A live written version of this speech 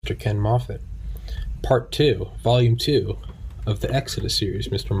Mr. Ken Moffett. Part 2, Volume 2 of the Exodus series.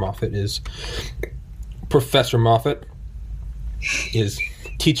 Mr. Moffett is... Professor Moffett is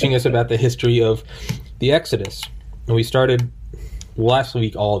teaching us about the history of the Exodus. And we started last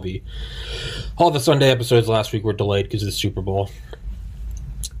week, all the Sunday episodes last week were delayed because of the Super Bowl.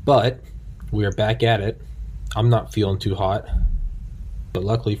 But we are back at it. I'm not feeling too hot. But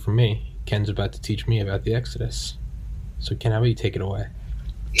luckily for me, Ken's about to teach me about the Exodus. So Ken, how about you take it away?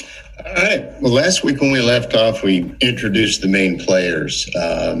 All right. Well, last week when we left off, we introduced the main players.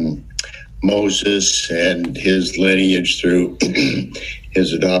 Moses and his lineage through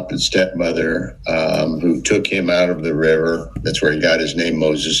his adopted stepmother, who took him out of the river. That's where he got his name.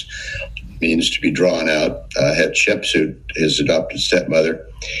 Moses means to be drawn out. Hatshepsut, his adopted stepmother.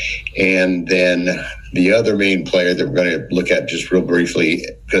 And then the other main player that we're going to look at just real briefly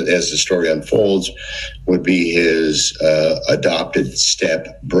as the story unfolds would be his adopted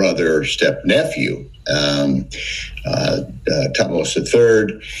step-brother, step-nephew, Thutmose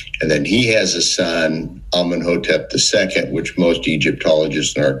III, and then he has a son, Amenhotep II, which most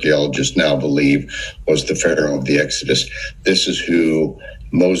Egyptologists and archaeologists now believe was the pharaoh of the Exodus. This is who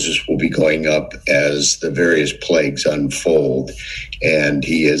Moses will be going up as the various plagues unfold, and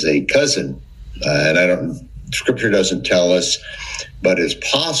he is a cousin. Scripture doesn't tell us, but it's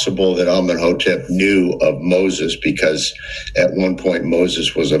possible that Amenhotep knew of Moses because at one point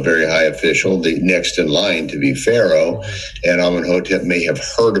Moses was a very high official, the next in line to be Pharaoh, and Amenhotep may have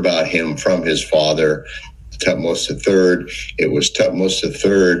heard about him from his father, Thutmose III. It was Thutmose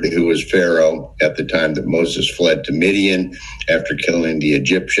III who was Pharaoh at the time that Moses fled to Midian after killing the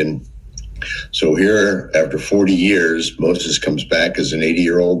Egyptian. So here, after 40 years, Moses comes back as an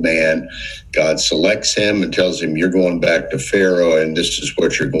 80-year-old man. God selects him and tells him, you're going back to Pharaoh, and this is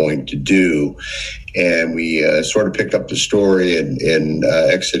what you're going to do. And we sort of pick up the story in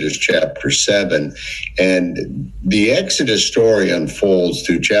Exodus chapter 7. And the Exodus story unfolds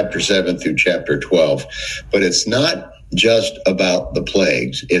through chapter 7 through chapter 12. But it's not just about the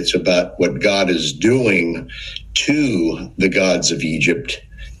plagues. It's about what God is doing to the gods of Egypt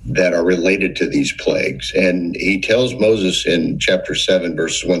that are related to these plagues. And he tells Moses in chapter 7,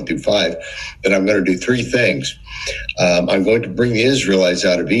 verses 1 through 5, that I'm going to do three things. I'm going to bring the Israelites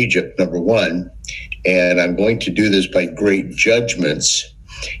out of Egypt, number one, and I'm going to do this by great judgments.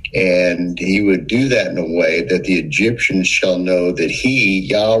 And he would do that in a way that the Egyptians shall know that he,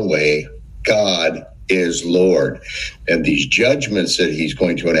 Yahweh, God, is Lord. And these judgments that he's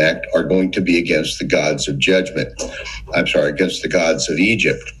going to enact are going to be against the gods of against the gods of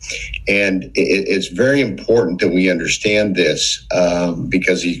Egypt. And it's very important that we understand this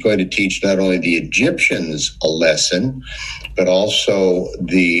because he's going to teach not only the Egyptians a lesson, but also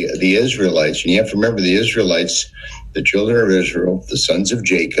the Israelites. And you have to remember the Israelites, the children of Israel, the sons of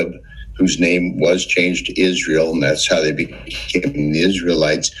Jacob, whose name was changed to Israel, and that's how they became the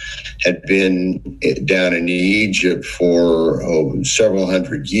Israelites, had been down in Egypt for several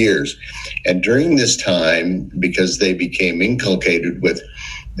hundred years. And during this time, because they became inculcated with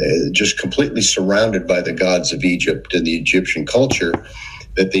just completely surrounded by the gods of Egypt and the Egyptian culture,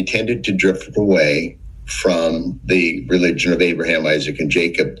 that they tended to drift away from the religion of Abraham, Isaac, and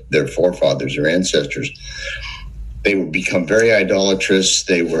Jacob, their forefathers, their ancestors. They would become very idolatrous.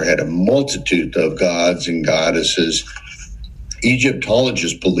 They had a multitude of gods and goddesses.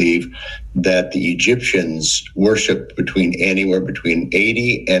 Egyptologists believe that the Egyptians worshipped anywhere between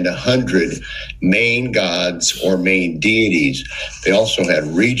 80 and 100 main gods or main deities. They also had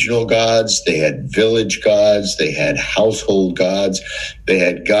regional gods. They had village gods. They had household gods. They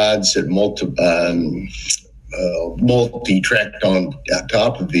had gods that multi-tracked on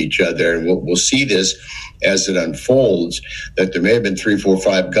top of each other. And we'll see this as it unfolds, that there may have been 3, 4,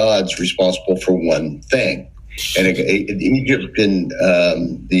 5 gods responsible for one thing. And the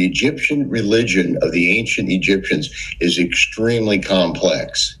Egyptian religion of the ancient Egyptians is extremely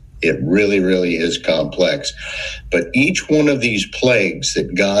complex. It really, really is complex. But each one of these plagues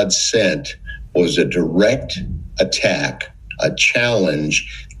that God sent was a direct attack, a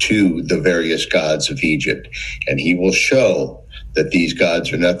challenge to the various gods of Egypt. And he will show that these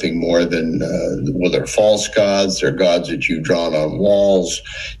gods are nothing more than, they're false gods. They're gods that you've drawn on walls,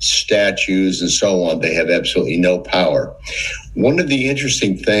 statues, and so on. They have absolutely no power. One of the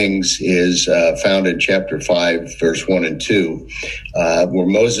interesting things is found in chapter 5, verse 1 and 2, where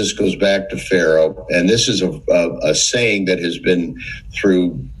Moses goes back to Pharaoh. And this is a saying that has been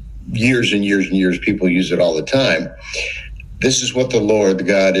through years and years and years. People use it all the time. This is what the Lord, the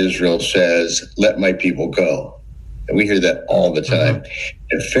God Israel, says, let my people go. And we hear that all the time.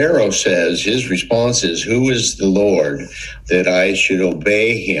 And Pharaoh says, his response is, who is the Lord that I should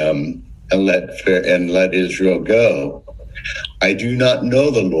obey him and let Israel go? I do not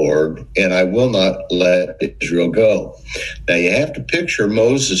know the Lord, and I will not let Israel go. Now, you have to picture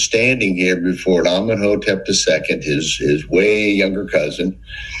Moses standing here before Amenhotep II, his way younger cousin.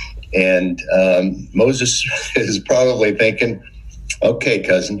 And Moses is probably thinking, okay,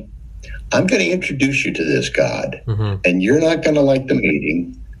 cousin, I'm going to introduce you to this God, and you're not going to like the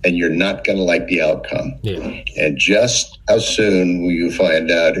meeting, and you're not going to like the outcome. Yeah. And just how soon will you find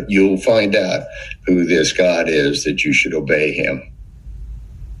out? You'll find out who this God is that you should obey him.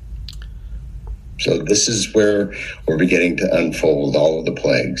 So this is where we're beginning to unfold all of the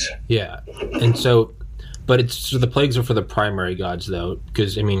plagues. Yeah. And so, but so the plagues are for the primary gods, though,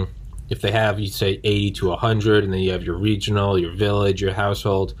 because, I mean, if they have, you say 80 to 100, and then you have your regional, your village, your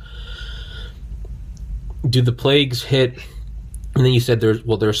household. Do the plagues hit? And then you said there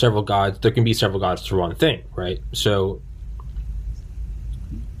are several gods. There can be several gods for one thing, right? So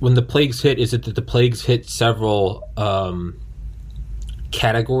when the plagues hit, is it that the plagues hit several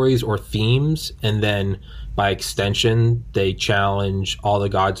categories or themes, and then by extension they challenge all the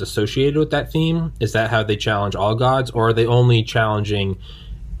gods associated with that theme? Is that how they challenge all gods, or are they only challenging?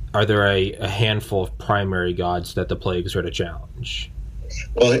 Are there a handful of primary gods that the plagues are to challenge?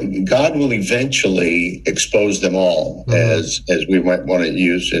 Well, God will eventually expose them all, as we might want to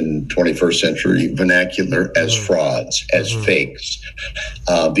use in 21st century vernacular, as frauds, as fakes.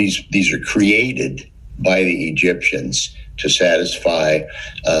 These are created by the Egyptians to satisfy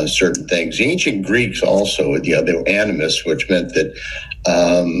certain things. The ancient Greeks also, they were animists, which meant that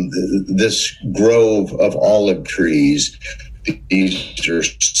this grove of olive trees, these are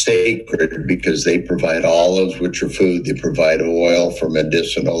sacred because they provide olives, which are food. They provide oil for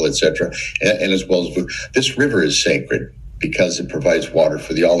medicinal, etc., and as well as food. This river is sacred because it provides water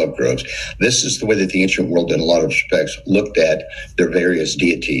for the olive groves. This is the way that the ancient world, in a lot of respects, looked at their various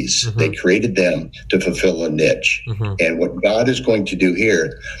deities. They created them to fulfill a niche. And what God is going to do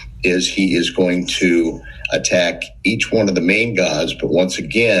here is he is going to attack each one of the main gods, but once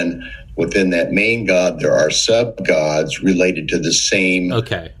again, within that main god, there are sub-gods related to the same.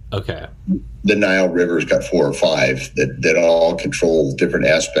 Okay. The Nile River's got 4 or 5 that all control different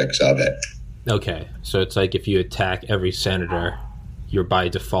aspects of it. Okay. So it's like if you attack every senator, you're by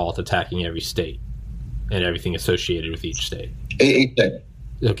default attacking every state and everything associated with each state. Exactly.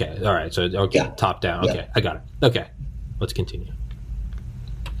 Okay. All right. So, top down. Okay. I got it. Okay. Let's continue.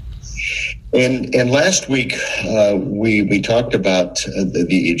 And last week, we talked about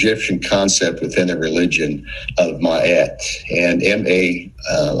the Egyptian concept within the religion of Ma'at, and M-A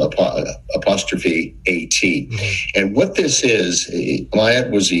apostrophe A-T. And what this is,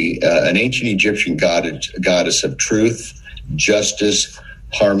 Ma'at was an ancient Egyptian goddess of truth, justice,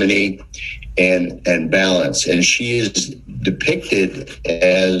 harmony, and balance. And she is depicted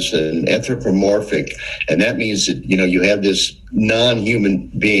as an anthropomorphic, and that means that you have this non-human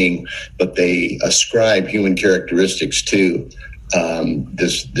being, but they ascribe human characteristics to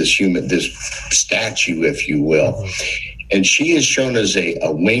this statue, if you will. And she is shown as a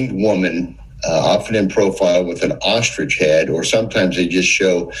winged woman, often in profile with an ostrich head, or sometimes they just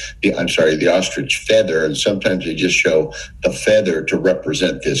show the ostrich feather, and sometimes they just show the feather to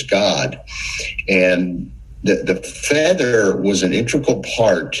represent this god. And the feather was an integral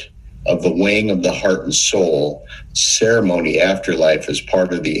part of the weighing of the heart and soul ceremony afterlife as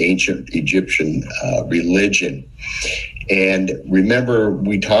part of the ancient Egyptian religion. And remember,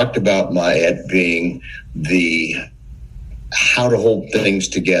 we talked about Ma'at being how to hold things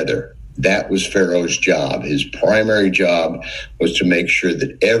together. That was Pharaoh's job. His primary job was to make sure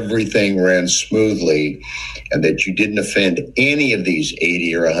that everything ran smoothly and that you didn't offend any of these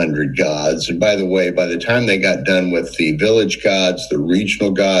 80 or 100 gods. And by the way, by the time they got done with the village gods, the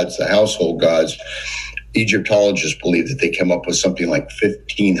regional gods, the household gods, Egyptologists believe that they came up with something like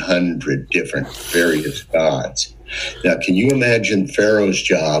 1,500 different various gods. Now, can you imagine Pharaoh's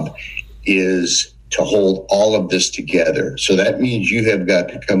job is to hold all of this together? So that means you have got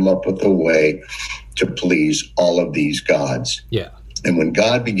to come up with a way to please all of these gods. Yeah. And when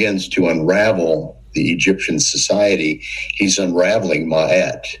God begins to unravel the Egyptian society, he's unraveling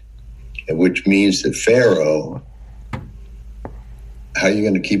Ma'at, which means that Pharaoh, how are you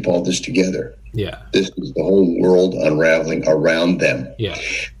going to keep all this together? Yeah. This is the whole world unraveling around them. Yeah.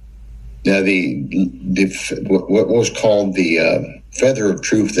 Now, what was called the feather of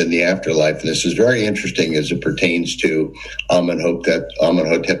truth in the afterlife, and this is very interesting as it pertains to Amenhotep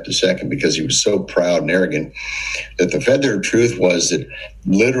II, because he was so proud and arrogant, that the feather of truth was that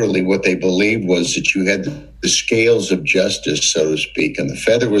literally what they believed was that you had the scales of justice, so to speak, and the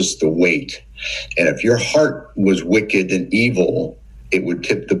feather was the weight. And if your heart was wicked and evil, it would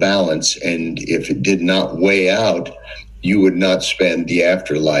tip the balance. And if it did not weigh out, you would not spend the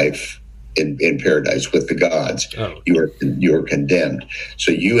afterlife in paradise with the gods. Oh. You were condemned.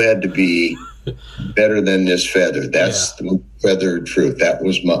 So you had to be better than this feather. That's the feathered truth. That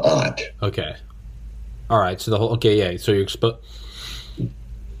was Ma'at. Okay. All right. So so you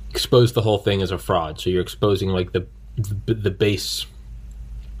expose the whole thing as a fraud. So you're exposing like the base.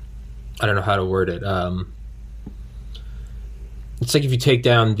 I don't know how to word it. It's like if you take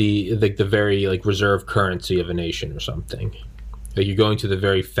down the very like reserve currency of a nation or something. Like you're going to the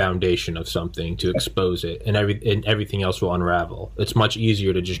very foundation of something to expose it, and everything else will unravel. It's much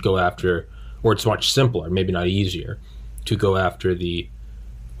easier to just go after, or it's much simpler, maybe not easier, to go after the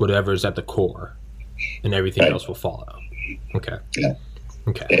whatever's at the core, and everything else will follow. Okay. Yeah.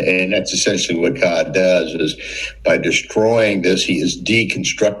 Okay. And that's essentially what God does, is by destroying this, he is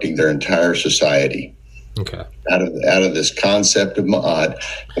deconstructing their entire society. Okay. Out of this concept of Ma'at,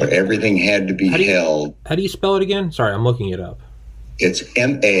 where everything had to be held. How do you spell it again? Sorry, I'm looking it up. It's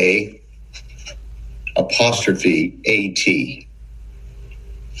M-A apostrophe A-T.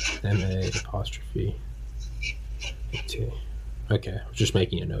 M-A apostrophe A-T. Okay, I was just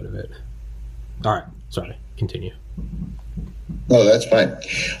making a note of it. All right, sorry, continue. No, that's fine.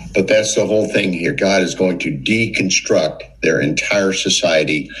 But that's the whole thing here. God is going to deconstruct their entire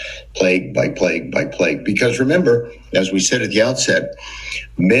society, plague by plague by plague. Because remember, as we said at the outset,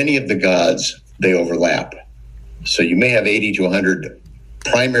 many of the gods, they overlap. So you may have 80 to 100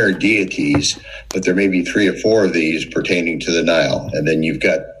 primary deities, but there may be 3 or 4 of these pertaining to the Nile. And then you've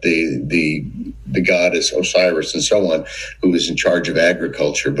got the goddess Osiris and so on, who is in charge of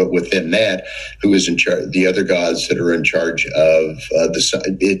agriculture. But within that, who is in charge, the other gods that are in charge of the sun.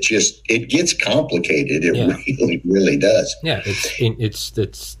 It gets complicated. It really, really does. Yeah, it's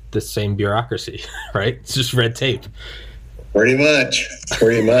the same bureaucracy, right? It's just red tape. Pretty much.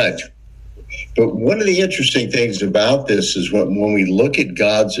 But one of the interesting things about this is when we look at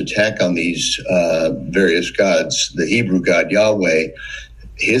God's attack on these various gods, the Hebrew God Yahweh,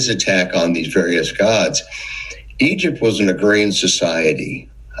 his attack on these various gods, Egypt was an agrarian society.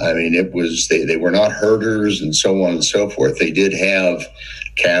 I mean, it was they were not herders and so on and so forth. They did have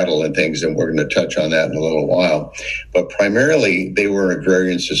cattle and things, and we're going to touch on that in a little while. But primarily, they were an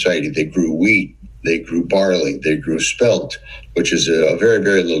agrarian society. They grew wheat. They grew barley, they grew spelt, which is a very,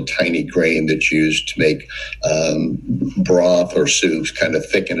 very little tiny grain that's used to make broth or soups, kind of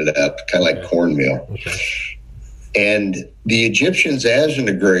thicken it up, kind of like cornmeal. Okay. And the Egyptians, as an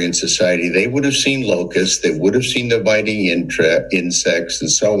agrarian society, they would have seen locusts, they would have seen the biting insects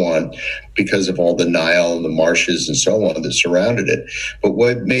and so on, because of all the Nile and the marshes and so on that surrounded it. But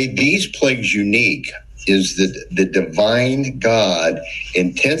what made these plagues unique is that the divine God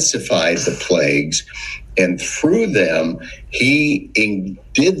intensified the plagues, and through them, he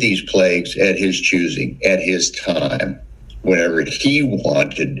did these plagues at his choosing, at his time, whenever he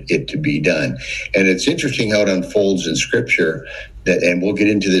wanted it to be done. And it's interesting how it unfolds in Scripture, and we'll get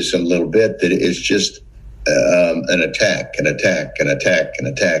into this in a little bit, that it's just an attack. And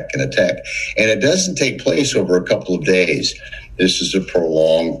it doesn't take place over a couple of days. This is a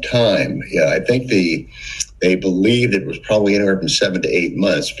prolonged time. Yeah, I think they believed it was probably anywhere from 7 to 8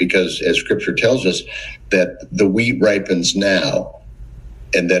 months, because as Scripture tells us that the wheat ripens now,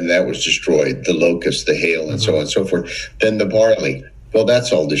 and then that was destroyed, the locust, the hail, and so on and so forth. Then the barley, well,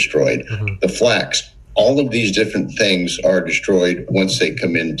 that's all destroyed. The flax, all of these different things are destroyed once they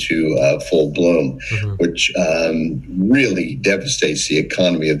come into full bloom, which really devastates the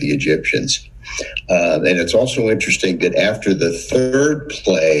economy of the Egyptians. And it's also interesting that after the third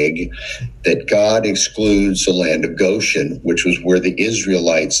plague, that God excludes the land of Goshen, which was where the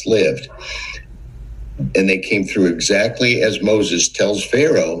Israelites lived. And they came through exactly as Moses tells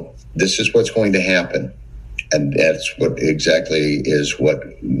Pharaoh, this is what's going to happen. And that's what exactly is what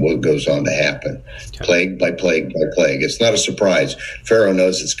goes on to happen. Okay. Plague by plague by plague. It's not a surprise. Pharaoh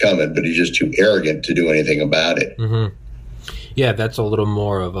knows it's coming, but he's just too arrogant to do anything about it. Yeah, that's a little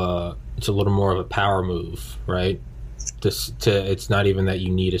more of a power move, right? It's not even that you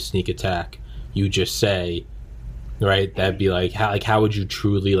need a sneak attack. You just say, right? That'd be how would you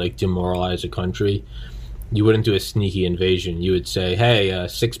truly like demoralize a country? You wouldn't do a sneaky invasion. You would say, hey,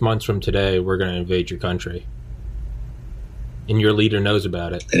 6 months from today, we're going to invade your country. And your leader knows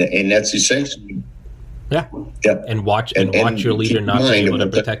about it. And that's essentially... Yeah. Yep. And watch your leader not be able to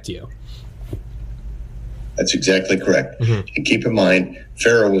protect you. That's exactly correct. Mm-hmm. And keep in mind,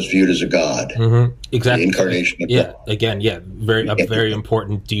 Pharaoh was viewed as a god. Mm-hmm. Exactly. The incarnation of God. God. Again, a very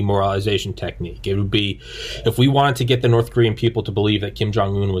important demoralization technique. It would be, if we wanted to get the North Korean people to believe that Kim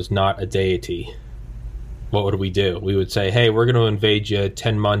Jong-un was not a deity, what would we do? We would say, hey, we're going to invade you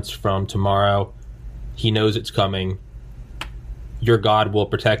 10 months from tomorrow. He knows it's coming. Your God will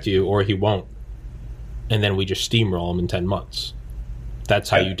protect you, or he won't. And then we just steamroll him in 10 months. That's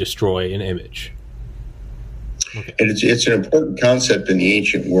how you destroy an image. Okay. And it's an important concept in the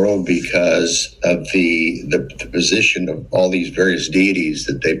ancient world because of the position of all these various deities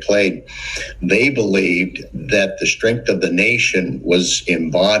that they played. They believed that the strength of the nation was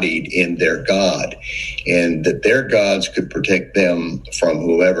embodied in their god, and that their gods could protect them from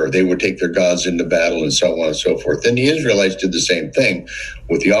whoever. They would take their gods into battle and so on and so forth. And the Israelites did the same thing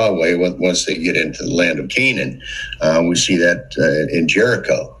with Yahweh once they get into the land of Canaan. We see that in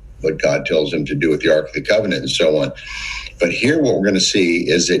Jericho, what God tells them to do with the Ark of the Covenant and so on. But here what we're going to see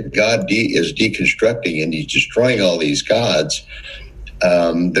is that God is deconstructing and he's destroying all these gods.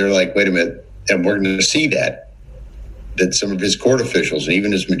 They're like, wait a minute, and we're going to see that some of his court officials and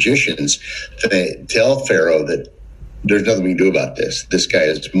even his magicians, they tell Pharaoh that there's nothing we can do about this. This guy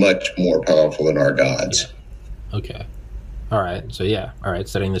is much more powerful than our gods. Yeah. Okay. All right. So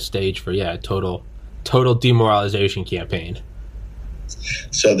setting the stage for total demoralization campaign.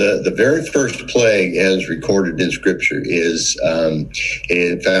 So the very first plague, as recorded in Scripture, is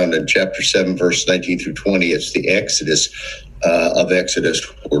found in chapter 7, verse 19 through 20. It's the Exodus of Exodus,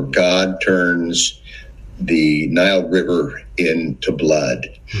 where God turns the Nile River into blood.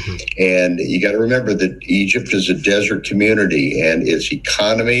 Mm-hmm. And you got to remember that Egypt is a desert community, and its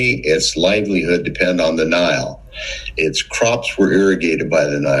economy, its livelihood depend on the Nile. Its crops were irrigated by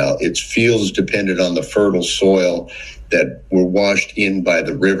the Nile. Its fields depended on the fertile soil that were washed in by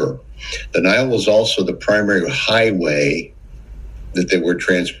the river. The Nile was also the primary highway that they would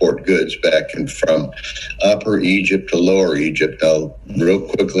transport goods back and from Upper Egypt to Lower Egypt. Now, real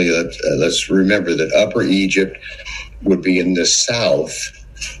quickly, let's remember that Upper Egypt would be in the south,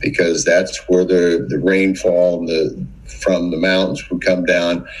 because that's where the rainfall from the mountains would come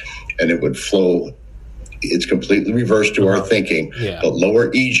down and it would flow. It's completely reversed to our thinking. Yeah. But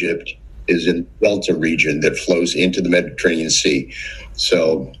Lower Egypt is in the Delta region that flows into the Mediterranean Sea.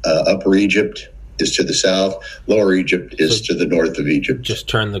 So Upper Egypt is to the south, Lower Egypt is to the north of Egypt. Just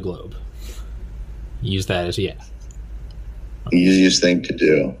turn the globe. Use that as easiest thing to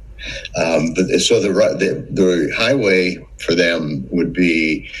do. So the highway for them would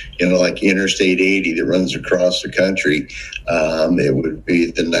be, like Interstate 80 that runs across the country. It would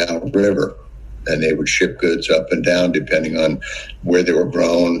be the Nile River. And they would ship goods up and down depending on where they were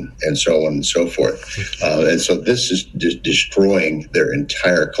grown and so on and so forth. And so this is just destroying their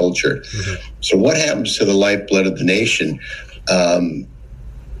entire culture. Mm-hmm. So what happens to the lifeblood of the nation?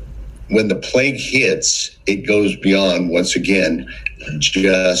 When the plague hits, it goes beyond, once again,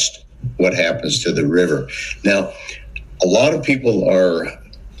 just what happens to the river. Now, a lot of people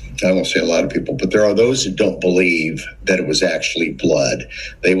I won't say a lot of people, but there are those that don't believe that it was actually blood.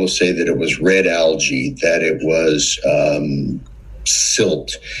 They will say that it was red algae, that it was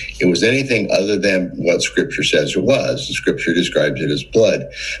silt. It was anything other than what Scripture says it was. The Scripture describes it as blood.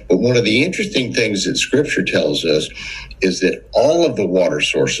 But one of the interesting things that Scripture tells us is that all of the water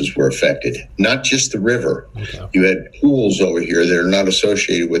sources were affected, not just the river. Okay. You had pools over here that are not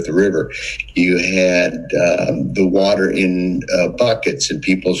associated with the river. You had the water in buckets in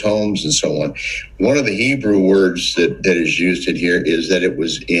people's homes and so on. One of the Hebrew words that is used in here is that it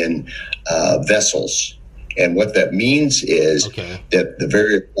was in vessels. And what that means is that the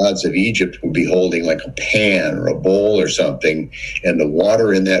various gods of Egypt would be holding like a pan or a bowl or something, and the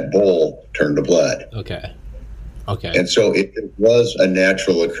water in that bowl turned to blood. Okay. And so it was a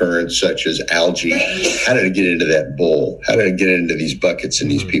natural occurrence such as algae. How did it get into that bowl? How did it get into these buckets in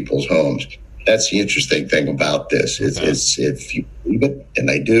these people's homes? That's the interesting thing about this. It's if you believe it, and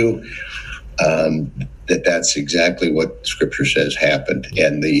I do, that's exactly what Scripture says happened,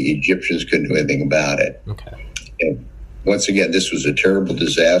 and the Egyptians couldn't do anything about it. Okay. And once again, this was a terrible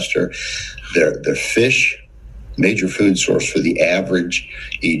disaster. Their fish, major food source for the average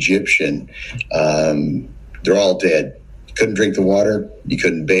Egyptian, they're all dead. Couldn't drink the water. You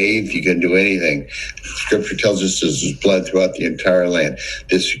couldn't bathe. You couldn't do anything. Scripture tells us this was blood throughout the entire land.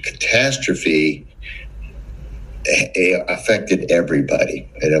 This catastrophe affected everybody.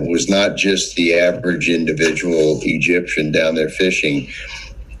 And it was not just the average individual Egyptian down there fishing.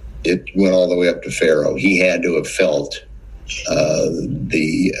 It went all the way up to Pharaoh. He had to have felt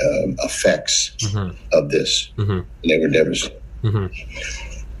the effects of this. Mm-hmm. And they were devastated. Mm-hmm.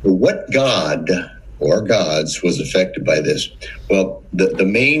 But what God or gods was affected by this. Well, the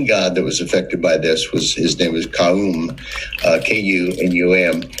main god that was affected by this his name was Kaum,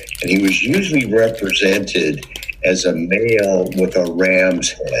 K-U-N-U-M, and he was usually represented as a male with a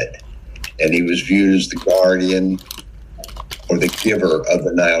ram's head, and he was viewed as the guardian or the giver of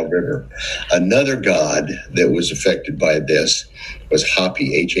the Nile River. Another god that was affected by this was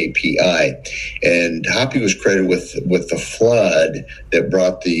Hapi, H-A-P-I. And Hapi was credited with the flood that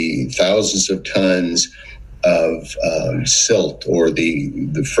brought the thousands of tons of silt, or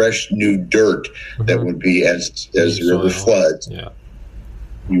the fresh new dirt that would be as the river floods. Yeah.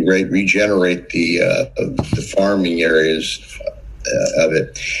 You regenerate the farming areas of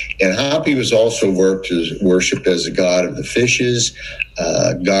it. And Hapi was also worshipped as a god of the fishes,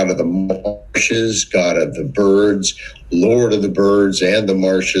 god of the marshes, god of the birds, lord of the birds and the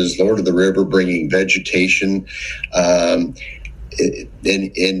marshes, lord of the river, bringing vegetation. And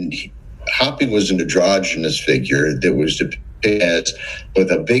Hapi was an androgynous figure that was depicted as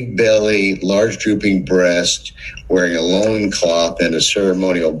with a big belly, large drooping breast, wearing a loincloth and a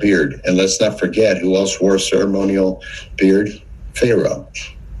ceremonial beard. And let's not forget who else wore a ceremonial beard? Pharaoh.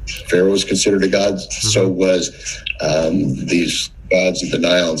 Pharaoh was considered a god, so was these gods of the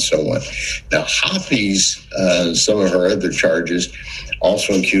Nile and so on. Now, Hapi's, some of her other charges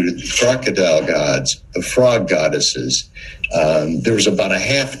also included the crocodile gods, the frog goddesses. There was about a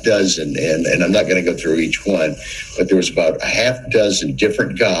half dozen, and I'm not going to go through each one, but there was about a half dozen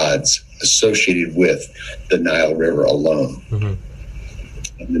different gods associated with the Nile River alone.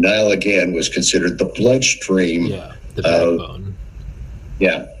 And the Nile, again, was considered the bloodstream. Yeah, the backbone.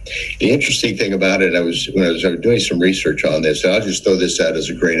 Yeah. The interesting thing about it, when I was doing some research on this, and I'll just throw this out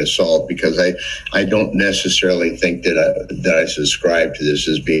as a grain of salt because I don't necessarily think that I subscribe to this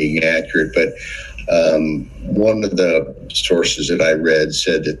as being accurate, but one of the sources that I read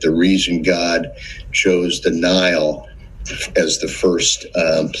said that the reason God chose the Nile as the first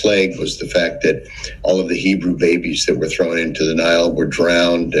plague was the fact that all of the Hebrew babies that were thrown into the Nile were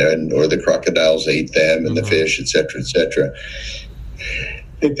drowned, or the crocodiles ate them, and the fish, et cetera,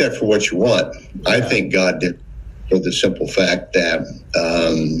 Take that for what you want. Yeah. I think God did for the simple fact that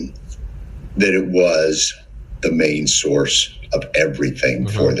that it was the main source of everything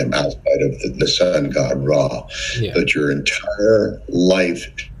for them outside of the sun god Ra. Yeah. But your entire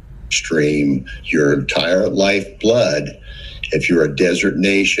life stream, your entire lifeblood, if you're a desert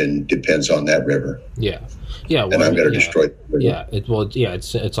nation, depends on that river. Yeah. Yeah, well, and I'm going to destroy the river. Yeah,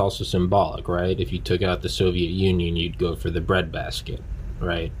 it's also symbolic, right? If you took out the Soviet Union, you'd go for the breadbasket,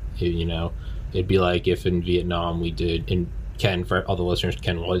 right? It'd be like if in Vietnam Ken, for all the listeners,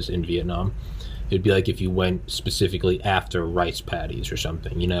 Ken was in Vietnam. It'd be like if you went specifically after rice paddies or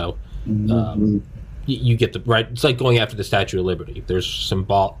something, you get the right. It's like going after the Statue of Liberty. There's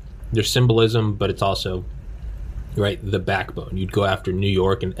symbolism, but it's also, right, the backbone. You'd go after New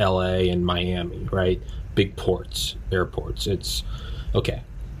York and LA and Miami, right? Big ports, airports. It's okay.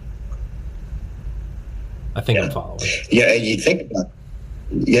 I think I'm following. Yeah, you think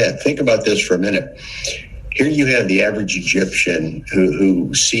about this for a minute. Here you have the average Egyptian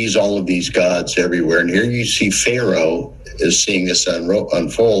who sees all of these gods everywhere, and here you see Pharaoh is seeing this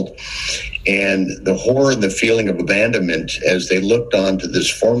unfold, and the horror and the feeling of abandonment as they looked onto this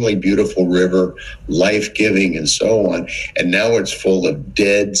formerly beautiful river, life-giving and so on, and now it's full of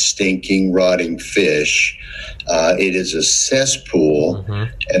dead, stinking, rotting fish. It is a cesspool,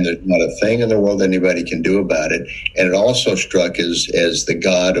 and there's not a thing in the world anybody can do about it. And it also struck as the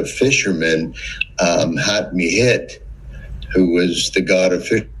god of fishermen, Hat-Mihit, who was the god of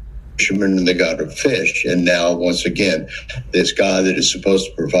fishermen and the god of fish. And now, once again, this god that is supposed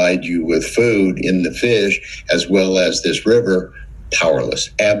to provide you with food in the fish, as well as this river, powerless,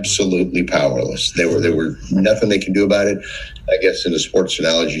 absolutely powerless. There were nothing they can do about it. I guess in a sports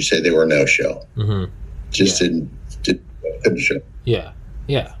analogy, you say they were no-show. Just didn't show. Yeah,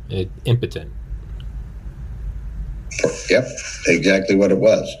 impotent. Yep, exactly what it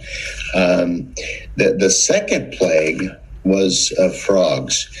was. The second plague was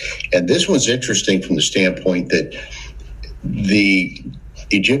frogs. And this was interesting from the standpoint that the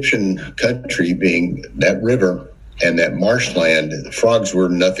Egyptian country, being that river and that marshland, the frogs were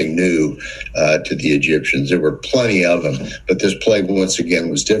nothing new to the Egyptians. There were plenty of them. But this plague, once again,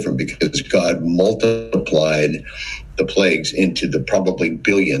 was different because God multiplied the plagues into the probably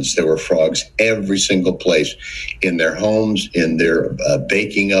billions. There were frogs every single place, in their homes, in their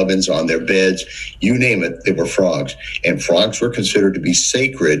baking ovens, on their beds, you name it, there were frogs. And frogs were considered to be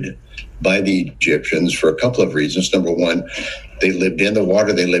sacred by the Egyptians for a couple of reasons. Number one, They lived in the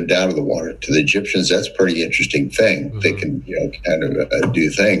water. They lived out of the water. To the Egyptians, that's a pretty interesting thing. Mm-hmm. They can, kind of do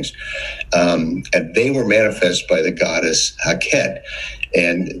things. And they were manifest by the goddess Haket.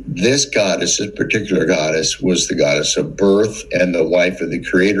 And this particular goddess, was the goddess of birth and the wife of the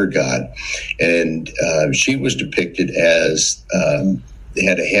creator god. And she was depicted as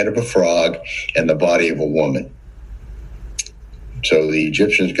had a head of a frog and the body of a woman. So the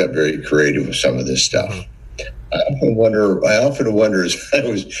Egyptians got very creative with some of this stuff. I often wonder as I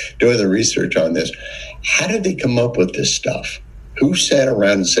was doing the research on this, how did they come up with this stuff? Who sat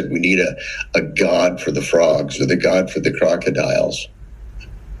around and said, we need a god for the frogs or the god for the crocodiles?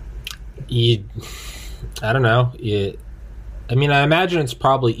 I don't know. I imagine it's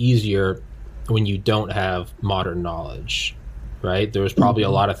probably easier when you don't have modern knowledge, right? There was probably a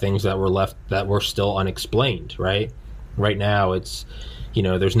lot of things that were left that were still unexplained, right? Right now, it's,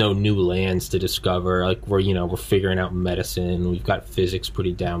 there's no new lands to discover. Like we're figuring out medicine. We've got physics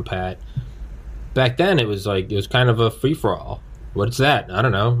pretty down pat. Back then, it was kind of a free for all. What's that? I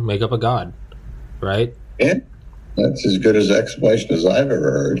don't know. Make up a god, right? Yeah, that's as good as explanation as I've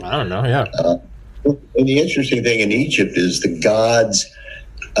ever heard. I don't know. Yeah. And the interesting thing in Egypt is the gods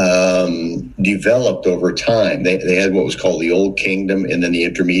developed over time. They had what was called the Old Kingdom and then the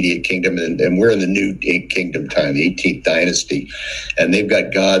Intermediate Kingdom, and we're in the New Kingdom time, the 18th dynasty. And they've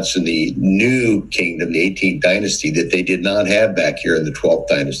got gods in the New Kingdom, the 18th dynasty, that they did not have back here in the 12th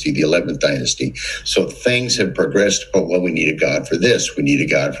dynasty, the 11th dynasty. So things have progressed, but we need a god for this, we need a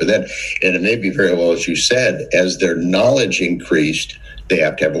god for that. And it may be very well, as you said, as their knowledge increased, they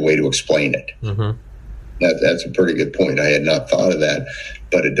have to have a way to explain it. Mm-hmm. That's a pretty good point. I had not thought of that,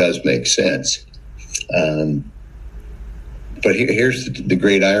 but it does make sense. But here's the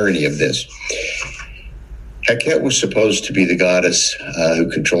great irony of this. Heket was supposed to be the goddess who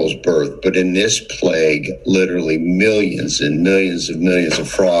controls birth, but in this plague, literally millions and millions of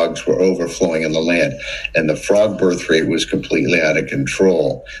frogs were overflowing in the land, and the frog birth rate was completely out of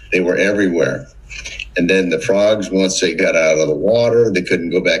control. They were everywhere. And then the frogs, once they got out of the water, they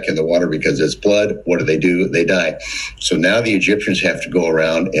couldn't go back in the water because it's blood. What do? They die. So now the Egyptians have to go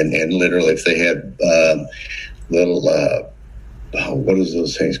around and literally, if they had little, what is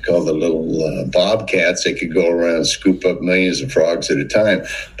those things called? The little bobcats, they could go around and scoop up millions of frogs at a time.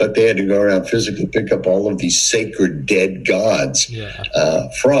 But they had to go around physically pick up all of these sacred dead gods,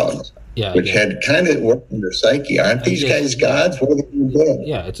 frogs. Yeah, which had kind of worked in their psyche. Aren't these guys gods? What are they doing?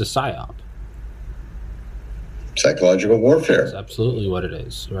 Yeah, it's a psyop. Psychological warfare. That's absolutely what it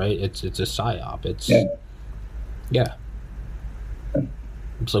is, right? It's a psyop. It's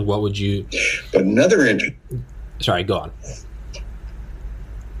It's like, what would you? But another Sorry, go on.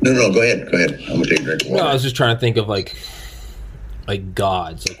 No, go ahead. I'm gonna take a drink of water. No, I was just trying to think of like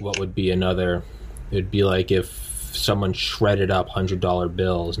gods. Like, what would be another? It'd be like if someone shredded up $100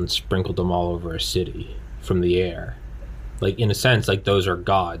 bills and sprinkled them all over a city from the air. Like, in a sense, like, those are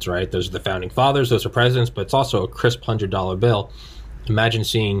gods, right? Those are the founding fathers, those are presidents, but it's also a crisp $100 bill. Imagine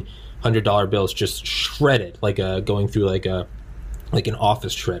seeing $100 bills just shredded, like going through like an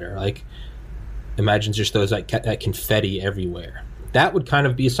office shredder. Like, imagine just those that confetti everywhere. That would kind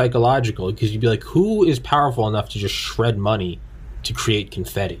of be psychological, because you'd be like, who is powerful enough to just shred money to create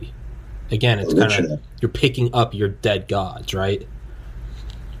confetti? Again, it's kind of, you're picking up your dead gods, right?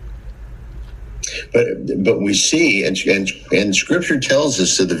 But we see, and Scripture tells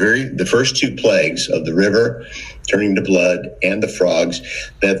us that the first two plagues of the river turning to blood and the frogs,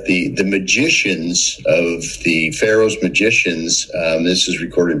 that the magicians of the Pharaoh's magicians, this is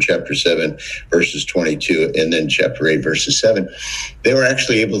recorded in chapter 7, verses 22, and then chapter 8, verses 7, they were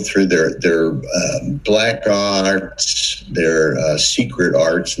actually able, through their black arts, their secret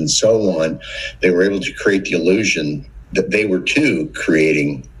arts, and so on, they were able to create the illusion that they were too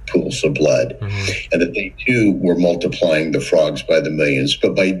creating pools of blood, and that they too were multiplying the frogs by the millions.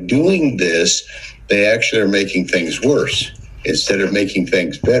 But by doing this, they actually are making things worse. Instead of making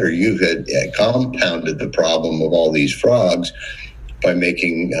things better, you had compounded the problem of all these frogs by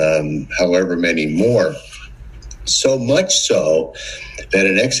making however many more. So much so that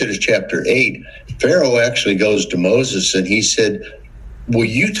in Exodus chapter 8, Pharaoh actually goes to Moses and he said, will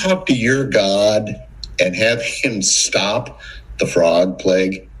you talk to your God and have him stop the frog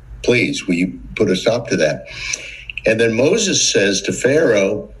plague? Please, will you put a stop to that? And then Moses says to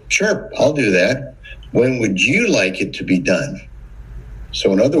Pharaoh, sure, I'll do that. When would you like it to be done?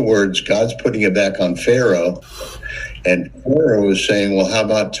 So in other words, God's putting it back on Pharaoh, and Pharaoh is saying, well, how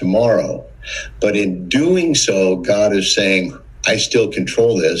about tomorrow? But in doing so, God is saying, I still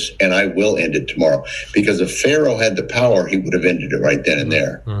control this, and I will end it tomorrow. Because if Pharaoh had the power, he would have ended it right then and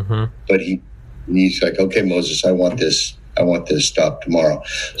there. Mm-hmm. But he's like, okay, Moses, I want this I want this stopped tomorrow.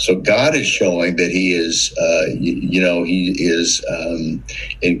 So God is showing that he is, he is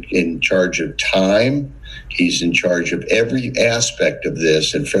in charge of time. He's in charge of every aspect of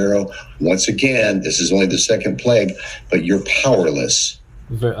this. And Pharaoh, once again, this is only the second plague, but you're powerless.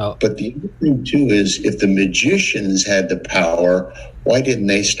 But the other thing, too, is if the magicians had the power, why didn't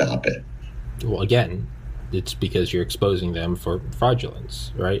they stop it? Well, again, it's because you're exposing them for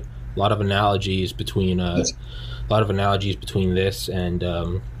fraudulence, right? A lot of analogies between this and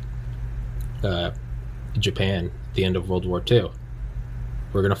Japan at the end of World War II.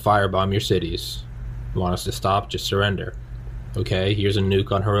 We're going to firebomb your cities. You want us to stop? Just surrender. Okay, here's a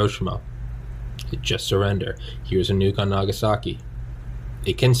nuke on Hiroshima. Just surrender. Here's a nuke on Nagasaki.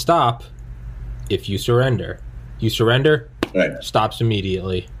 It can stop if you surrender. You surrender, right. Stops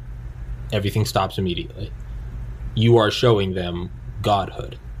immediately. Everything stops immediately. You are showing them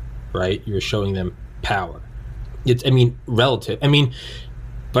godhood, right? You're showing them power. It's, relative. Even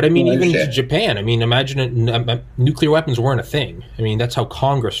Japan. Imagine nuclear weapons weren't a thing. That's how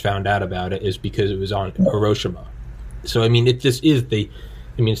Congress found out about it, is because it was on Hiroshima. So, it just is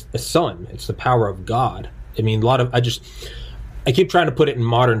it's the sun. It's the power of God. I keep trying to put it in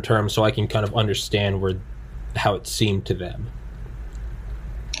modern terms so I can kind of understand how it seemed to them.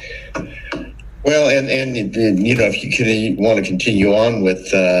 Well, and if you want to continue on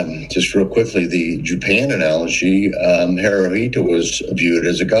with just real quickly the Japan analogy, Hirohito was viewed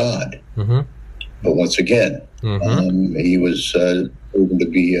as a god, but once again, he was proven to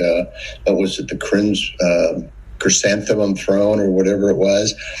be what was it, the chrysanthemum throne or whatever it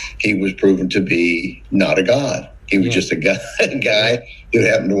was. He was proven to be not a god. He was just a guy who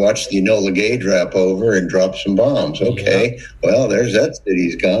happened to watch the Enola Gay drop over and drop some bombs. Okay, well, there's that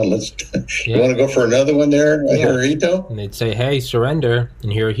city's gone. You want to go for another one there, Hirohito? And they'd say, hey, surrender.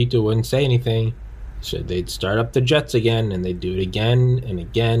 And Hirohito wouldn't say anything. So they'd start up the jets again, and they'd do it again and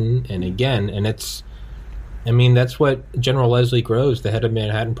again and again. And that's what General Leslie Groves, the head of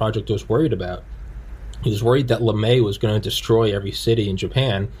Manhattan Project, was worried about. He was worried that LeMay was going to destroy every city in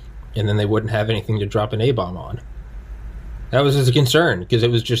Japan, and then they wouldn't have anything to drop an A-bomb on. That was his concern, because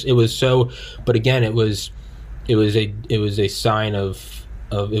it was a sign of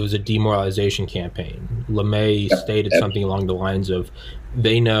it was a demoralization campaign. LeMay stated something along the lines of,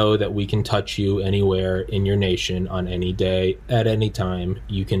 they know that we can touch you anywhere in your nation on any day, at any time.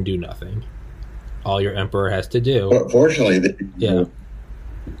 You can do nothing. All your emperor has to do. Well, fortunately,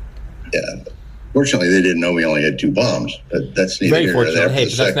 Fortunately, they didn't know we only had 2 bombs, but that's neither here nor there. Hey,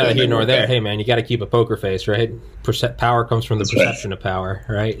 but that's neither here nor there. Hey, man, you got to keep a poker face, right? Power comes from the perception of power,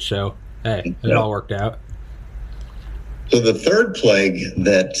 right? So, hey, it all worked out. So the third plague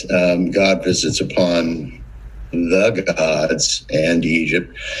that God visits upon the gods and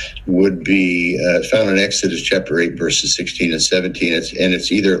Egypt would be found in Exodus chapter 8, verses 16 and 17.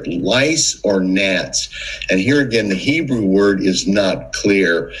 It's either lice or gnats. And here again, the Hebrew word is not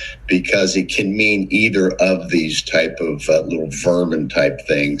clear, because it can mean either of these type of little vermin type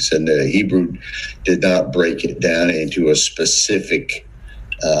things. And the Hebrew did not break it down into a specific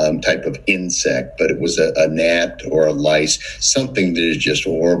type of insect, but it was a gnat or a lice, something that is just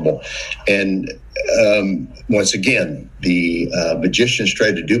horrible. And once again, the magicians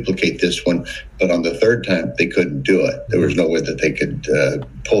tried to duplicate this one, but on the third time, they couldn't do it. There was no way that they could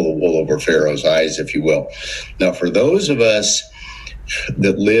pull the wool over Pharaoh's eyes, if you will. Now, for those of us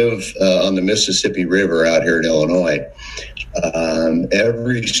that live on the Mississippi River out here in Illinois,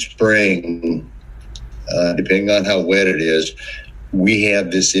 every spring, depending on how wet it is, we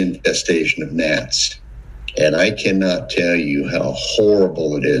have this infestation of gnats. And I cannot tell you how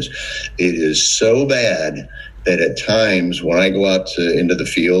horrible it is. It is so bad that at times when I go out into the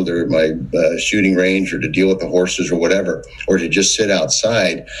field or my shooting range, or to deal with the horses or whatever, or to just sit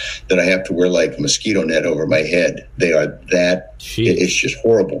outside, that I have to wear like a mosquito net over my head. They are that, it's just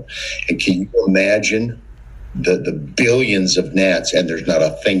horrible. And can you imagine the billions of gnats, and there's not a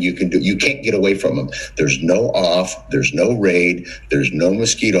thing you can do. You can't get away from them. There's no off, there's no raid, there's no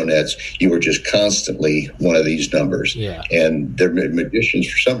mosquito nets. You are just constantly one of these numbers. Yeah. And their magicians,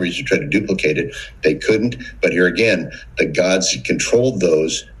 for some reason, tried to duplicate it. They couldn't. But here again, the gods that controlled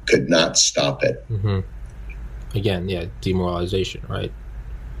those could not stop it. Mm-hmm. Again, demoralization, right?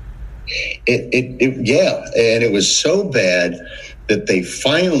 And it was so bad that they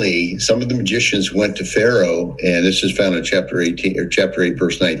finally, some of the magicians went to Pharaoh, and this is found in chapter 8,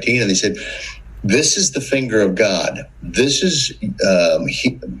 verse 19, and they said, "This is the finger of God. This is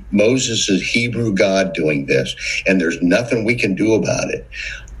Moses' Hebrew God doing this, and there's nothing we can do about it.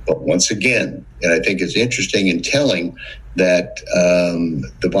 But once again, and I think it's interesting and telling that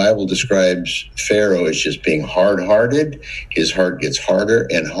the Bible describes Pharaoh as just being hard-hearted. His heart gets harder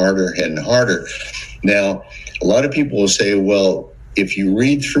and harder and harder. Now, a lot of people will say, well, if you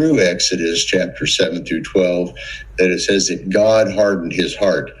read through Exodus chapter 7 through 12, that it says that God hardened his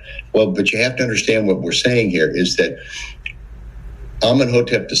heart. Well, but you have to understand what we're saying here is that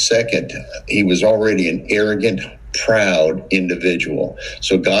Amenhotep II, he was already an arrogant, proud individual.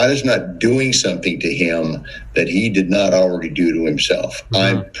 So God is not doing something to him that he did not already do to himself.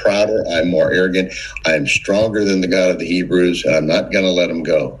 I'm prouder, I'm more arrogant, I'm stronger than the God of the Hebrews, and I'm not going to let him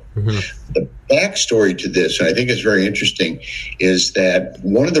go. The backstory to this, and I think it's very interesting, is that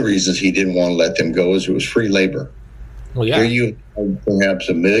one of the reasons he didn't want to let them go is it was free labor. Well, yeah. Here you have perhaps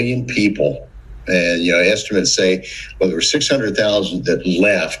 1 million people, and estimates say, well, there were 600,000 that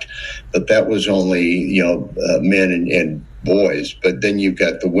left, but that was only men and boys. But then you've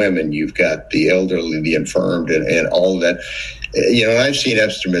got the women, you've got the elderly, the infirmed, and all of that. I've seen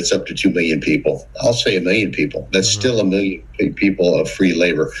estimates up to 2 million people. I'll say 1 million people. That's still 1 million people of free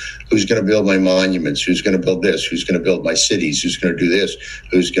labor. Who's going to build my monuments? Who's going to build this? Who's going to build my cities? Who's going to do this?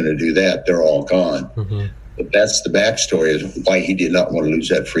 Who's going to do that? They're all gone. But that's the backstory of why he did not want to lose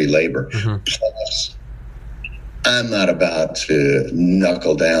that free labor. Plus, I'm not about to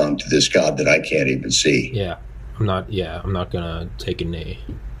knuckle down to this God that I can't even see. I'm not going to take a knee.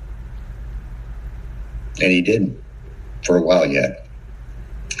 And he didn't for a while yet.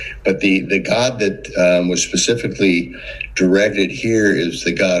 But the God that was specifically directed here is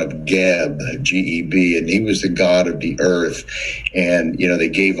the God of Geb, G-E-B, and he was the God of the earth. And, they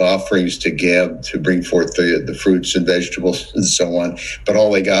gave offerings to Geb to bring forth the fruits and vegetables and so on. But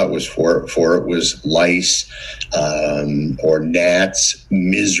all they got was for it was lice or gnats,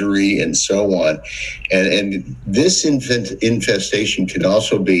 misery, and so on. And this infestation can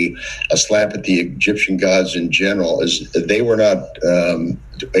also be a slap at the Egyptian gods in general, as they were not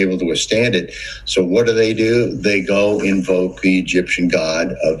able to withstand it. So what do? They go invoke the Egyptian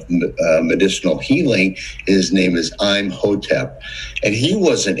god of medicinal healing. His name is Imhotep, and he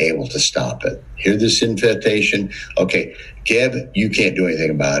wasn't able to stop it. Hear this infestation. Okay, Geb, you can't do anything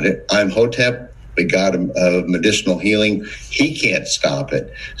about it. Imhotep, the god of medicinal healing, he can't stop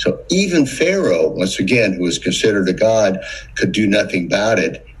it. So even Pharaoh, once again, who was considered a god, could do nothing about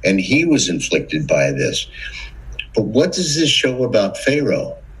it, and he was inflicted by this. But what does this show about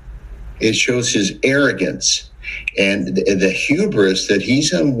Pharaoh? It shows his arrogance and the hubris that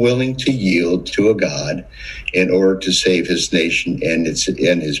he's unwilling to yield to a God in order to save his nation and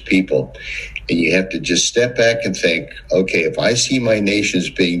his people. And you have to just step back and think, okay, if I see my nations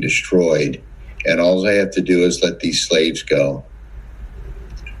being destroyed and all I have to do is let these slaves go,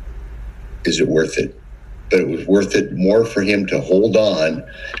 is it worth it? But it was worth it more for him to hold on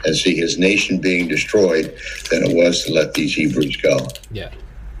and see his nation being destroyed than it was to let these Hebrews go. Yeah.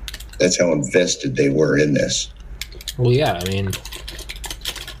 That's how invested they were in this. Well, yeah, I mean,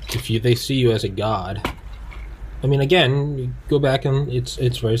 if they see you as a god, I mean, again, you go back and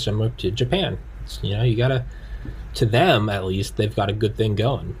it's very similar to Japan. You gotta, to them at least, they've got a good thing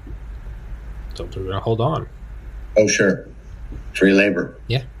going. So they're gonna hold on. Oh, sure. Free labor.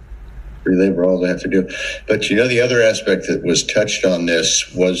 Yeah. Free labor, all they have to do. But the other aspect that was touched on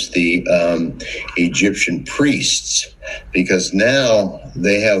this was the Egyptian priests, because now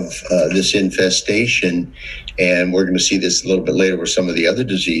they have this infestation, and we're going to see this a little bit later with some of the other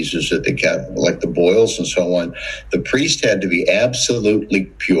diseases that they got, like the boils and so on. The priest had to be absolutely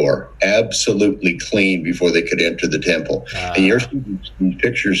pure, absolutely clean before they could enter the temple. And you're seeing these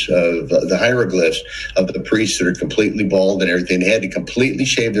pictures of the hieroglyphs of the priests that are completely bald and everything. They had to completely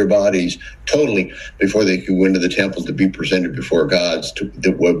shave their bodies totally before they could go into the temple to be presented before gods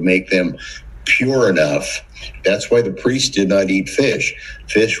that would make them pure enough. That's why the priests did not eat fish.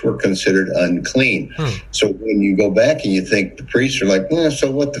 Fish were considered unclean. So when you go back and you think the priests are like, well,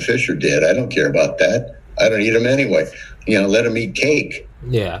 so what, the fish are dead. I don't care about that. I don't eat them anyway. Let them eat cake.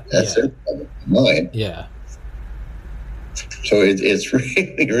 Yeah. That's their problem, mine. Yeah. So it's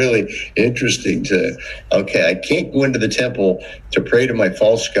really, really interesting I can't go into the temple to pray to my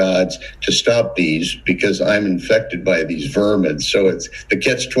false gods to stop these because I'm infected by these vermin. So it's the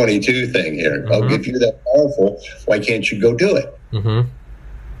catch-22 thing here. Mm-hmm. If you're that powerful, why can't you go do it? Mm-hmm.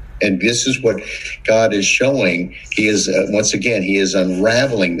 And this is what God is showing. He is, once again, he is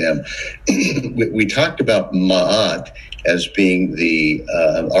unraveling them. We talked about Ma'at as being the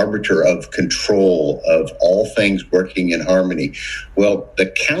arbiter of control of all things working in harmony. Well, the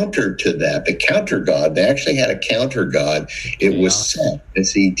counter to that, the counter god, they actually had a counter god. It was Set,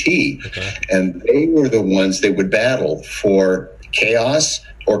 S-E-T. Okay. And they were the ones that would battle for chaos,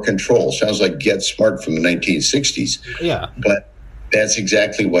 or control. Sounds like Get Smart from the 1960s. Yeah. But that's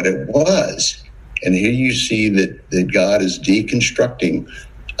exactly what it was. And here you see that God is deconstructing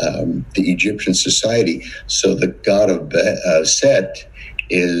the Egyptian society. So the god of Set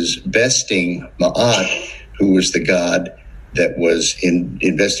is besting Ma'at, who was the god that was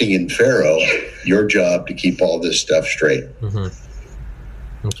investing in Pharaoh. Your job to keep all this stuff straight.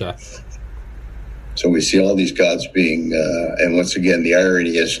 Mm-hmm. Okay. So we see all these gods being, and once again, the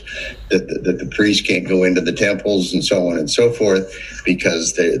irony is that the priests can't go into the temples and so on and so forth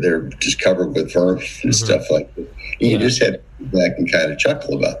because they're just covered with vermin and stuff like that. You just have to go back and kind of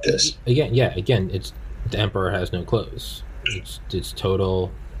chuckle about this. Again, it's the emperor has no clothes. It's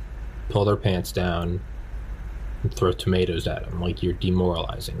total pull their pants down and throw tomatoes at them, like you're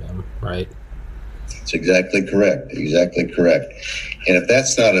demoralizing them, right? That's exactly correct. Exactly correct. And if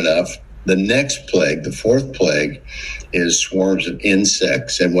that's not enough, the next plague, the fourth plague, is swarms of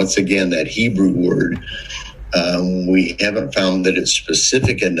insects. And once again, that Hebrew word, we haven't found that it's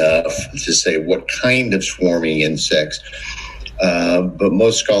specific enough to say what kind of swarming insects. But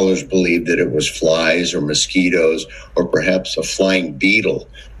most scholars believe that it was flies or mosquitoes or perhaps a flying beetle.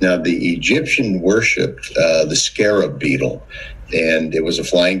 Now, the Egyptian worshipped the scarab beetle, and it was a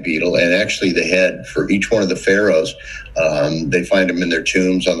flying beetle. And actually the head for each one of the pharaohs, they find them in their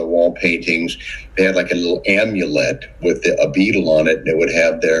tombs on the wall paintings. They had like a little amulet with a beetle on it, and it would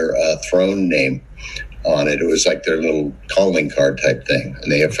have their throne name on it. It was like their little calling card type thing.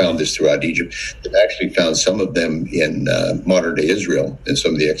 And they have found this throughout Egypt. They've actually found some of them in modern day Israel in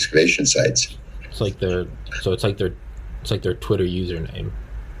some of the excavation sites. It's like their Twitter username.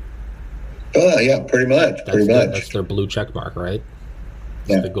 Oh yeah, pretty much. That's their blue check mark, right?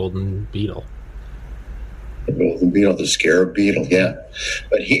 It's the golden beetle. The golden beetle, the scarab beetle, yeah.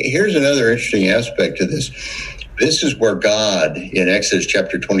 But here's another interesting aspect to this. This is where God, in Exodus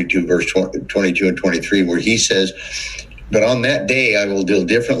chapter 22, verse 22 and 23, where he says, "But on that day I will deal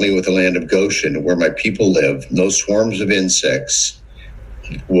differently with the land of Goshen, where my people live. No swarms of insects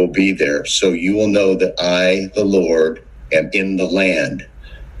will be there. So you will know that I, the Lord, am in the land.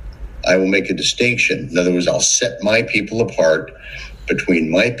 I will make a distinction. In other words, I'll set my people apart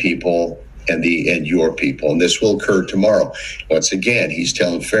between my people and your people. And this will occur tomorrow." Once again, he's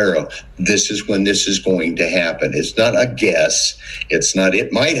telling Pharaoh, this is when this is going to happen. It's not a guess. It's not,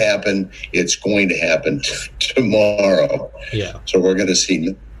 it might happen. It's going to happen tomorrow. Yeah. So we're going to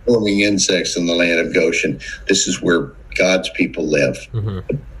see swarming insects in the land of Goshen. This is where God's people live.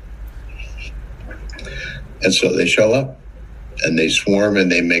 Mm-hmm. And so they show up. And they swarm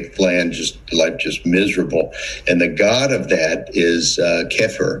and they make life just miserable. And the god of that is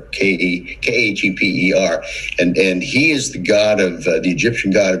Kheper, Kheper. And he is the god of the Egyptian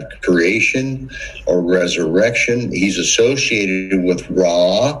god of creation or resurrection. He's associated with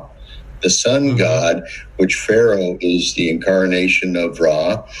Ra, the sun god, which Pharaoh is the incarnation of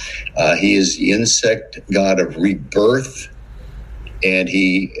Ra. He is the insect god of rebirth. And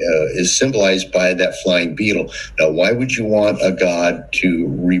he is symbolized by that flying beetle. Now, why would you want a god to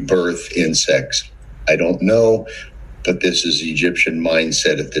rebirth insects? I don't know, but this is the Egyptian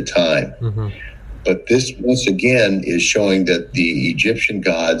mindset at the time. Mm-hmm. But this, once again, is showing that the Egyptian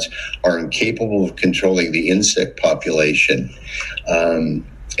gods are incapable of controlling the insect population. And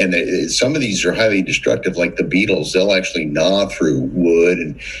some of these are highly destructive, like the beetles. They'll actually gnaw through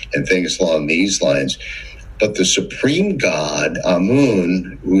wood and things along these lines. But the supreme god,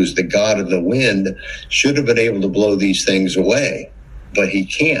 Amun, who is the god of the wind, should have been able to blow these things away, but he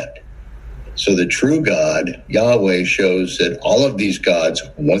can't. So the true God, Yahweh, shows that all of these gods,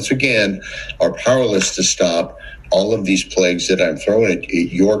 once again, are powerless to stop all of these plagues that I'm throwing at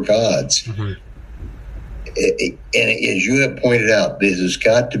your gods. Mm-hmm. And as you have pointed out, this has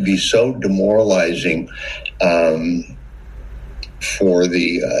got to be so demoralizing for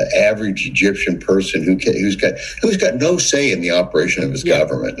the average Egyptian person who's got no say in the operation of his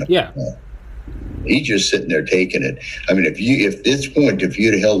government. Yeah. He's just sitting there taking it. I mean, if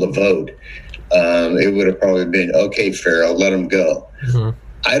you'd held a vote, it would have probably been, okay, Pharaoh, let him go. Mm-hmm.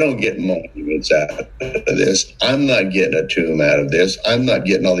 I don't get monuments out of this. I'm not getting a tomb out of this. I'm not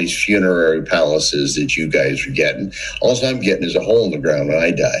getting all these funerary palaces that you guys are getting. All I'm getting is a hole in the ground when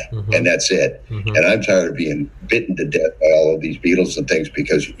I die, and that's it. Mm-hmm. And I'm tired of being bitten to death by all of these beetles and things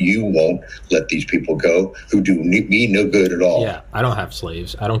because you won't let these people go who do me no good at all. Yeah, I don't have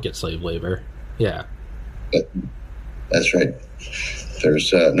slaves. I don't get slave labor. Yeah. That's right.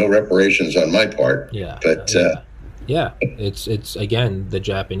 There's no reparations on my part. Yeah. But... Yeah, it's again, the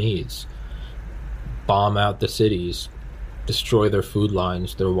Japanese bomb out the cities, destroy their food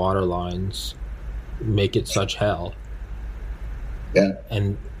lines, their water lines, make it such hell. Yeah.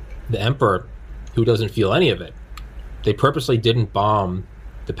 And the emperor, who doesn't feel any of it, they purposely didn't bomb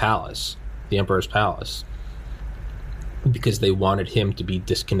the palace, the emperor's palace, because they wanted him to be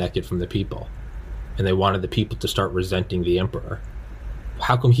disconnected from the people. And they wanted the people to start resenting the emperor.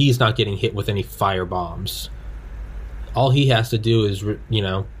 How come he's not getting hit with any fire bombs? All he has to do is,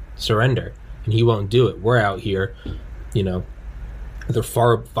 surrender. And he won't do it. We're out here, they're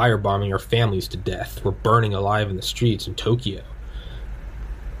firebombing our families to death. We're burning alive in the streets in Tokyo.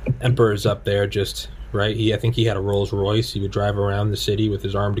 Emperor's up there just, right? I think he had a Rolls Royce. He would drive around the city with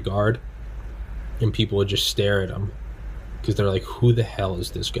his armed guard. And people would just stare at him. Because they're like, who the hell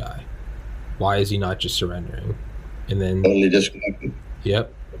is this guy? Why is he not just surrendering? And then... Totally disconnected.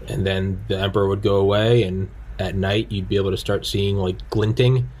 Yep. And then the emperor would go away, and at night you'd be able to start seeing,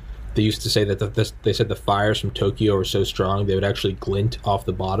 glinting. They used to say that they said the fires from Tokyo were so strong they would actually glint off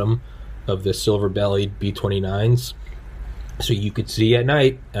the bottom of the silver-bellied B-29s. So you could see at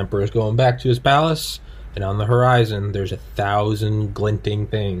night, emperor's going back to his palace, and on the horizon there's 1,000 glinting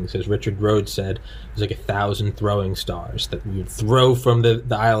things. As Richard Rhodes said, there's 1,000 throwing stars that we would throw from the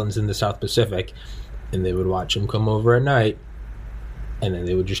islands in the South Pacific, and they would watch him come over at night, and then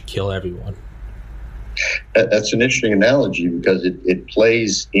they would just kill everyone. That's an interesting analogy because it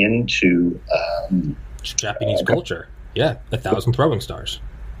plays into Japanese culture. Yeah, 1,000 throwing stars.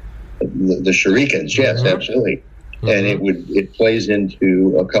 The shurikens, yes, Mm-hmm. absolutely. Mm-hmm. And it plays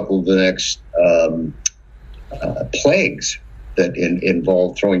into a couple of the next plagues that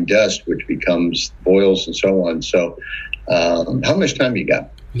involve throwing dust, which becomes boils and so on. So, how much time you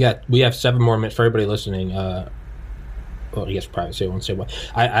got? We have 7 more minutes for everybody listening. Well, I guess privacy, I won't say what.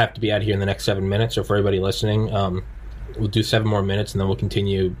 I have to be out of here in the next 7 minutes, so for everybody listening, we'll do 7 more minutes, and then we'll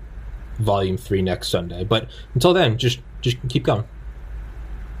continue Volume 3 next Sunday. But until then, just keep going.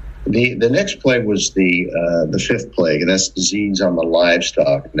 The next plague was the 5th plague, and that's disease on the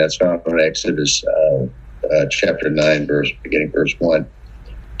livestock, and that's found in Exodus chapter 9, beginning verse 1.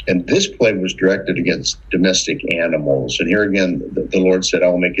 And this plague was directed against domestic animals. And here again, the Lord said, I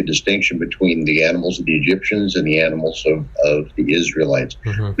will make a distinction between the animals of the Egyptians and the animals of the Israelites.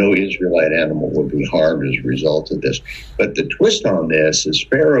 Mm-hmm. No Israelite animal will be harmed as a result of this. But the twist on this is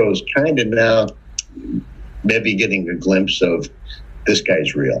Pharaoh's kind of now maybe getting a glimpse of this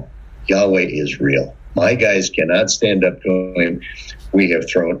guy's real. Yahweh is real. My guys cannot stand up to him. We have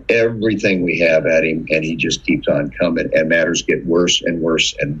thrown everything we have at him, and he just keeps on coming, and matters get worse and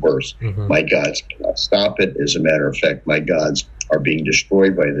worse and worse. Mm-hmm. My gods cannot stop it. As a matter of fact, my gods are being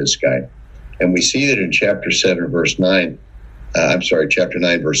destroyed by this guy. And we see that in chapter 9, verse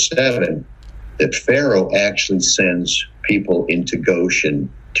 7, that Pharaoh actually sends people into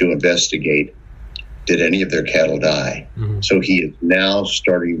Goshen to investigate, did any of their cattle die? Mm-hmm. So he is now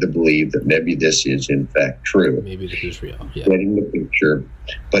starting to believe that maybe this is in fact true. Maybe this is real. Yeah. Getting the picture.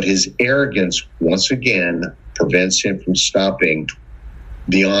 But his arrogance, once again, prevents him from stopping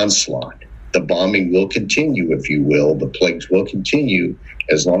the onslaught. The bombing will continue, if you will. The plagues will continue.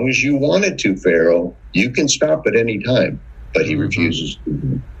 As long as you want it to, Pharaoh, you can stop at any time. But he refuses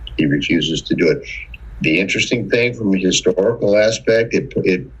to. He refuses to do it. The interesting thing from a historical aspect, it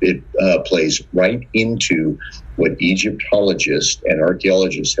plays right into what Egyptologists and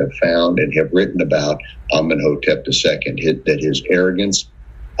archaeologists have found and have written about Amenhotep II, that his arrogance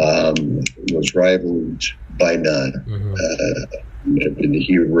was rivaled by none. Mm-hmm. In the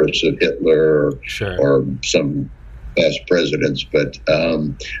hubris of Hitler or some past presidents. But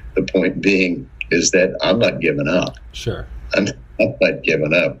the point being is that I'm not giving up. Sure. I'm not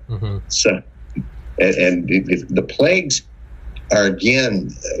giving up. Mm-hmm. So... And the plagues are,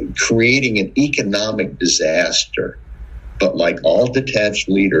 again, creating an economic disaster. But like all detached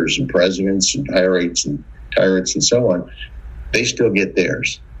leaders and presidents and tyrants and so on, they still get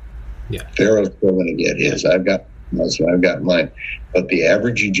theirs. Yeah. Pharaoh's still going to get his. I've got mine. But the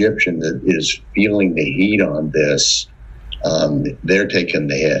average Egyptian that is feeling the heat on this, they're taking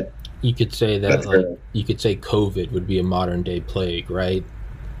the hit. You could say that, you could say COVID would be a modern day plague, right?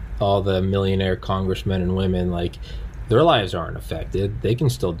 All the millionaire congressmen and women, their lives aren't affected. They can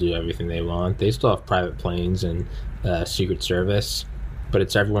still do everything they want. They still have private planes and Secret Service. But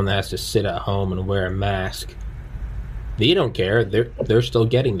it's everyone that has to sit at home and wear a mask. They don't care. They're still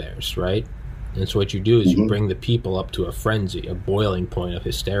getting theirs, right? And so what you do is you bring the people up to a frenzy, a boiling point of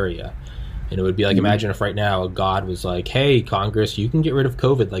hysteria. And it would be like, imagine if right now a god was like, hey, Congress, you can get rid of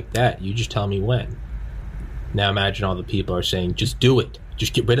COVID like that. You just tell me when. Now imagine all the people are saying, just do it.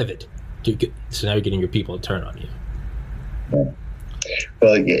 Just get rid of it. So now you're getting your people to turn on you. Yeah.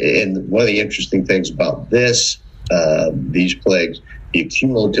 Well, and one of the interesting things about these plagues, the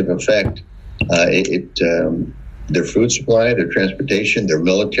cumulative effect, their food supply, their transportation, their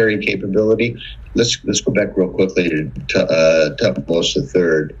military capability. Let's go back real quickly to Thutmose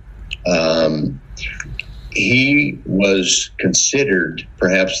III. He was considered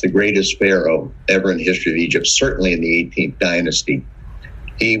perhaps the greatest pharaoh ever in the history of Egypt, certainly in the 18th dynasty.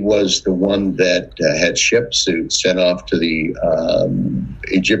 He was the one that had ship suits sent off to the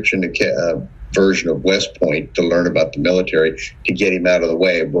Egyptian version of West Point to learn about the military to get him out of the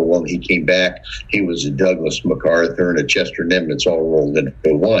way. But when he came back, he was a Douglas MacArthur and a Chester Nimitz all rolled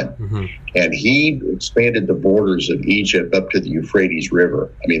into one. Mm-hmm. And he expanded the borders of Egypt up to the Euphrates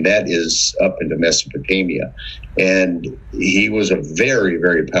River. I mean, that is up into Mesopotamia. And he was a very,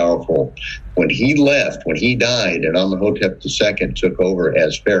 very powerful. When he left, when he died, and Amenhotep II took over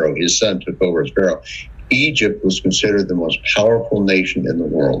as pharaoh, his son took over as pharaoh, Egypt was considered the most powerful nation in the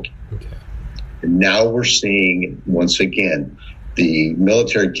world. Okay. And now we're seeing, once again, the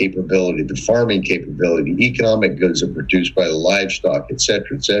military capability, the farming capability, economic goods are produced by the livestock, et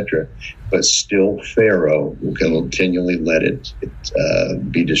cetera, but still Pharaoh will continually let it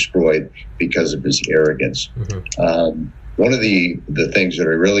be destroyed because of his arrogance. Mm-hmm. One of the things that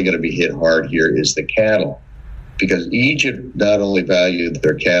are really going to be hit hard here is the cattle, because Egypt not only valued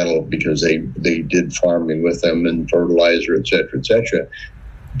their cattle because they did farming with them and fertilizer, et cetera,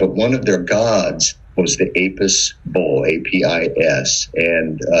 but one of their gods was the Apis bull, Apis,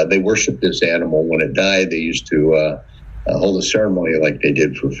 and they worshipped this animal. When it died, they used to hold a ceremony like they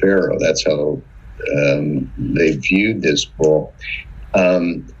did for Pharaoh. That's how they viewed this bull.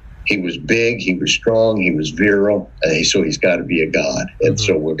 He was big, he was strong, he was virile, so he's got to be a god. And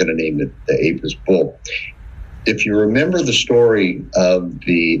so we're going to name it the Apis bull. If you remember the story of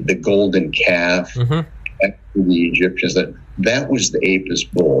the golden calf, the Egyptians, that was the Apis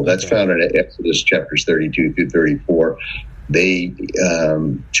bull. That's found in Exodus chapters 32 through 34. They,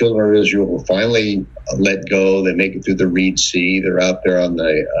 children of Israel, were finally let go. They make it through the Reed Sea. They're out there on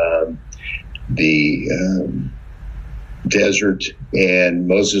the desert, and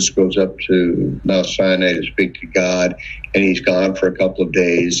Moses goes up to Mount Sinai to speak to God, and he's gone for a couple of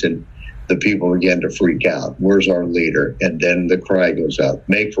days, and the people begin to freak out. Where's our leader? And then the cry goes out,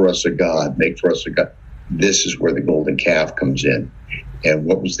 make for us a god, make for us a god. This is where the golden calf comes in. And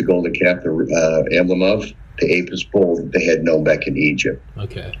what was the golden calf the emblem of? The Apis bull that they had known back in Egypt.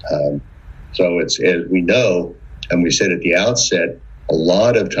 Okay. So it's, as we know, and we said at the outset, a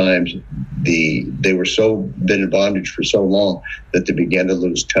lot of times they were so been in bondage for so long that they began to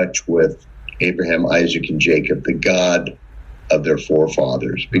lose touch with Abraham, Isaac, and Jacob, the God of their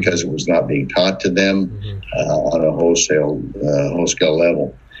forefathers, because it was not being taught to them on a wholesale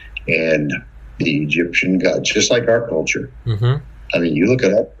level. And the Egyptian gods, just like our culture. I mean, you look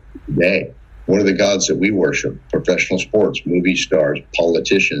it up today. What are the gods that we worship? Professional sports, movie stars,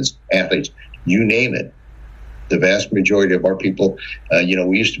 politicians, athletes, you name it. The vast majority of our people,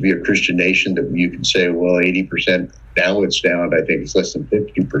 we used to be a Christian nation that you can say, well, 80%. Now it's down, I think it's less than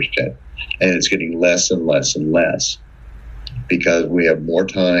 50%. And it's getting less and less and less because we have more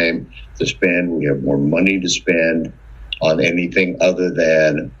time to spend. We have more money to spend on anything other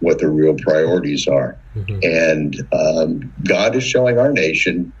than what the real priorities are. And God is showing our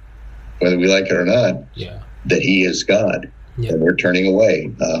nation, whether we like it or not, that he is God. And we're turning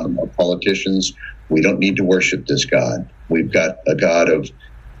away. Our politicians, we don't need to worship this God. We've got a God of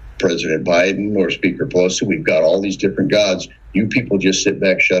President Biden or Speaker Pelosi. We've got all these different gods. You people just sit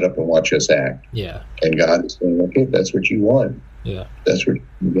back, shut up, and watch us act. And God is saying, okay, that's what you want. That's what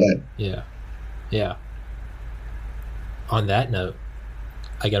you get. On that note,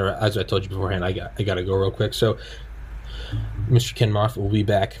 as I told you beforehand, I got to go real quick. So, Mr. Ken Moffett will be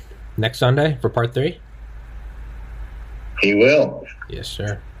back next Sunday for part 3. He will. Yes,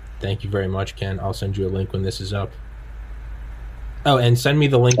 sir. Thank you very much, Ken. I'll send you a link when this is up. Oh, and send me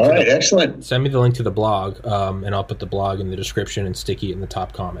the link. All right, excellent. Send me the link to the blog, and I'll put the blog in the description and sticky it in the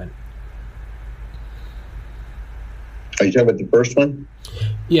top comment. Are you talking about the first one?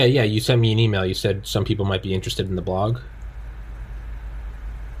 Yeah. You sent me an email. You said some people might be interested in the blog.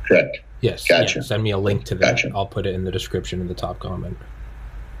 Correct. Yes. Gotcha. Yeah, send me a link to that. Gotcha. I'll put it in the description in the top comment.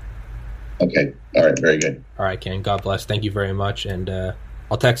 Okay. All right. Very good. All right, Ken. God bless. Thank you very much, and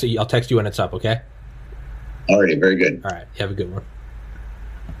I'll text you when it's up. Okay. All right. Very good. All right. You have a good one.